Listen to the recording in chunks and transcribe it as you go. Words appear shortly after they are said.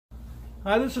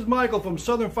Hi, this is Michael from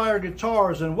Southern Fire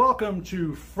Guitars, and welcome to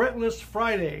Fretless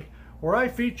Friday, where I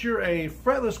feature a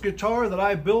fretless guitar that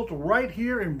I built right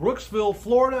here in Brooksville,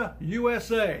 Florida,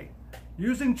 USA,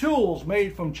 using tools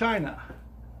made from China.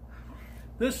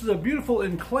 This is a beautiful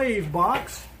Enclave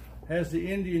box. Has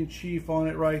the Indian chief on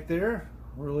it right there.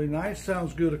 Really nice,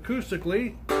 sounds good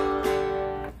acoustically.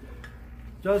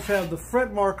 Does have the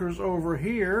fret markers over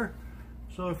here.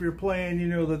 So if you're playing, you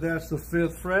know that that's the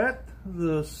 5th fret,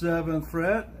 the 7th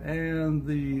fret, and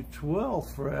the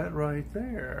 12th fret right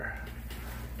there.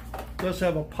 Does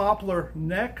have a poplar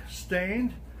neck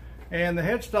stained, and the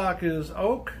headstock is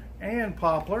oak and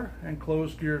poplar and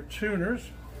closed gear tuners.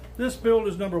 This build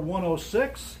is number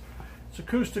 106. It's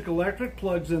acoustic electric,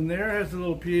 plugs in there, has a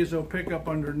little piezo pickup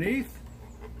underneath.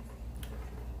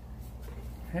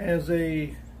 Has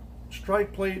a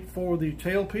strike plate for the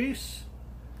tailpiece.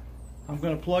 I'm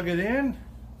going to plug it in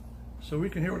so we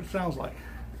can hear what it sounds like.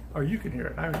 Or you can hear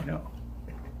it, I already know.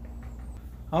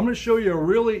 I'm going to show you a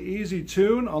really easy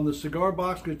tune on the Cigar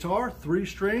box guitar, 3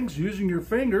 strings, using your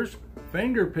fingers,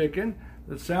 finger picking.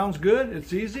 That sounds good,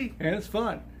 it's easy, and it's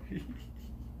fun.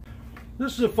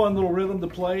 This is a fun little rhythm to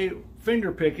play,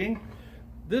 finger picking.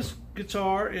 This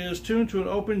guitar is tuned to an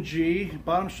open G,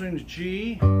 bottom string's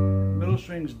G, middle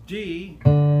string's D,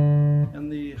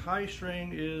 and the high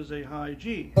string is a high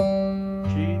G.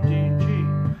 G, D, G.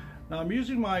 Now I'm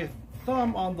using my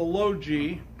thumb on the low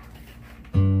G,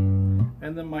 and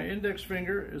then my index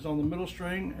finger is on the middle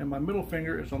string, and my middle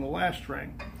finger is on the last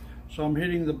string. So I'm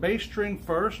hitting the bass string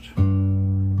first,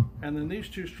 and then these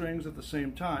 2 strings at the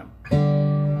same time.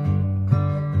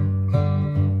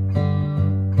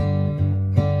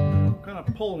 Kind of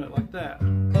pulling it like that.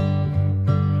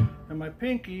 And my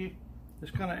pinky is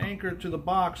kind of anchored to the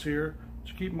box here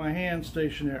to keep my hand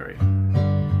stationary.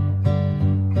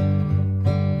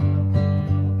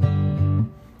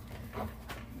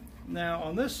 Now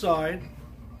on this side,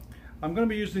 I'm going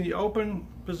to be using the open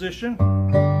position,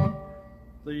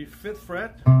 the 5th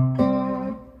fret,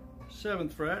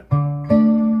 7th fret,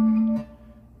 and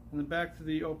then back to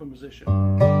the open position.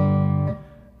 And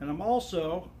I'm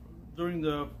also, during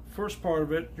the first part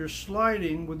of it, you're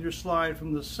sliding with your slide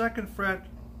from the 2nd fret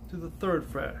to the 3rd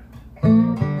fret.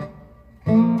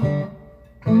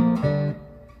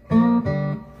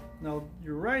 Now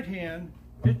your right hand,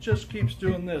 it just keeps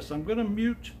doing this. I'm going to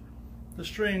mute the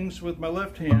strings with my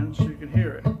left hand so you can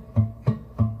hear it.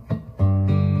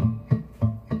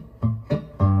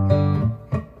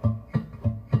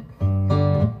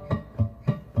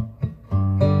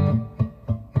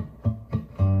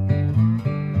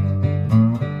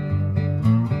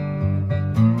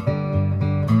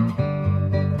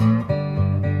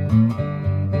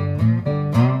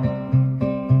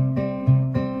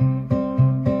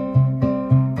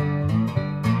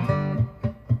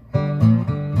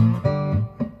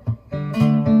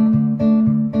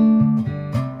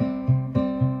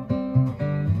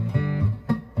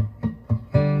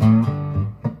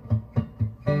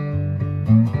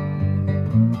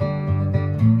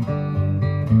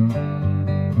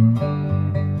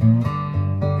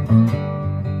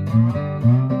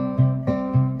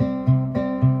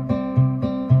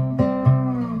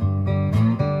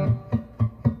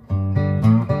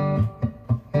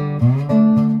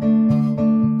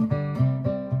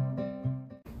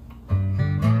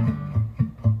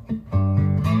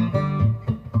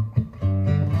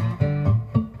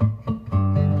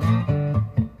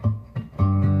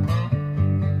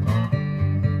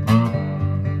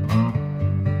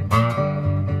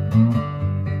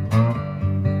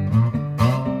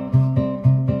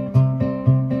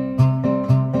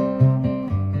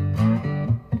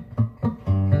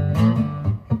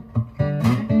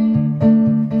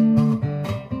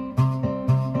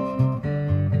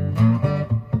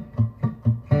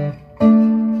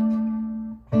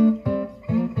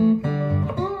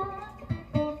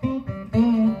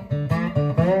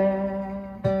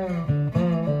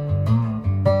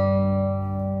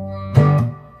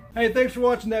 Hey, thanks for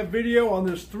watching that video on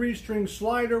this 3-string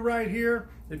slider right here.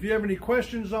 If you have any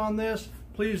questions on this,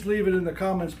 please leave it in the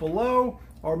comments below,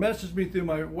 or message me through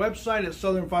my website at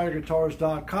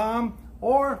southernfireguitars.com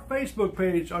or Facebook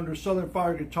page under Southern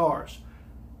Fire Guitars.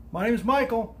 My name is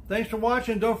Michael. Thanks for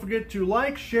watching. Don't forget to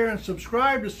like, share, and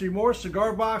subscribe to see more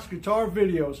cigar box guitar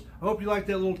videos. I hope you like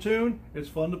that little tune. It's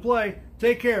fun to play.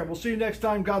 Take care. We'll see you next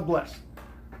time. God bless.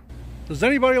 Does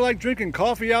anybody like drinking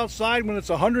coffee outside when it's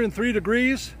 103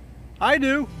 degrees? I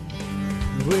do.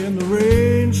 When the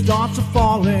rain starts a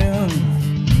falling,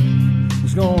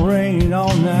 it's gonna rain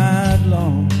all night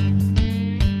long.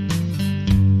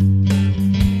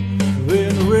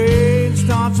 When the rain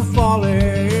starts a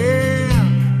falling,